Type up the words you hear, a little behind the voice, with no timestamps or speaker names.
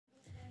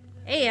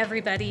Hey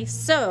everybody,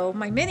 so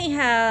my Mini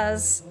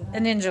has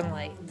an engine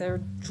light,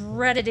 the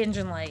dreaded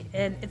engine light,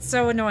 and it's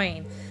so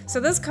annoying. So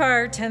this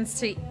car tends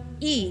to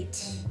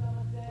eat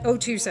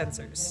O2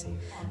 sensors.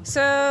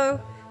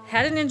 So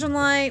had an engine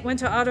light, went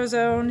to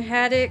AutoZone,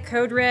 had it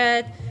code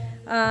red.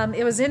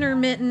 It was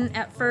intermittent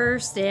at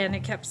first and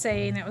it kept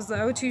saying it was the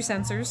O2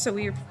 sensors, so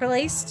we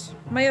replaced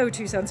my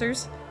O2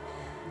 sensors.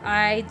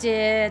 I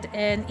did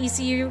an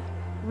ECU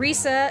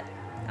reset,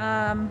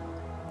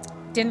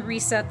 didn't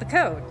reset the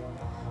code.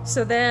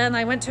 So then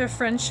I went to a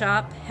friend's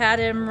shop, had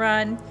him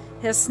run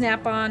his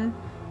Snap-on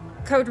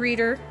code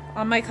reader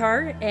on my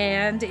car,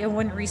 and it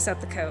wouldn't reset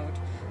the code.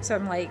 So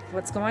I'm like,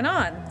 what's going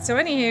on? So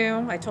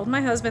anywho, I told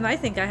my husband, I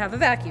think I have a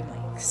vacuum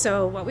leak.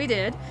 So what we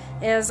did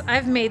is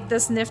I've made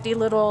this nifty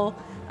little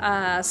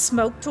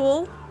smoke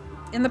tool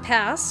in the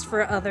past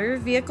for other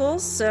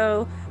vehicles.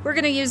 So we're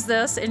gonna use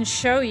this and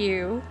show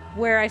you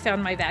where I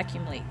found my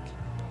vacuum leak.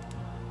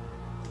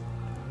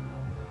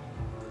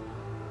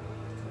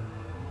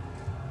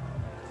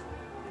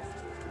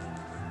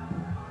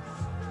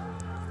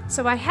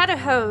 So I had a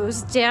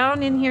hose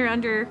down in here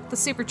under the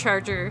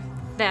supercharger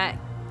that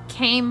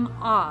came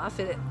off.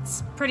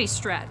 It's pretty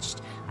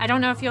stretched. I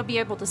don't know if you'll be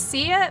able to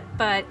see it,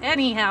 but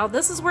anyhow,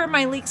 this is where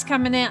my leak's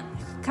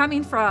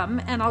coming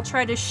from, and I'll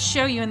try to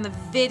show you in the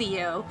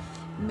video.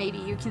 Maybe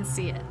you can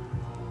see it.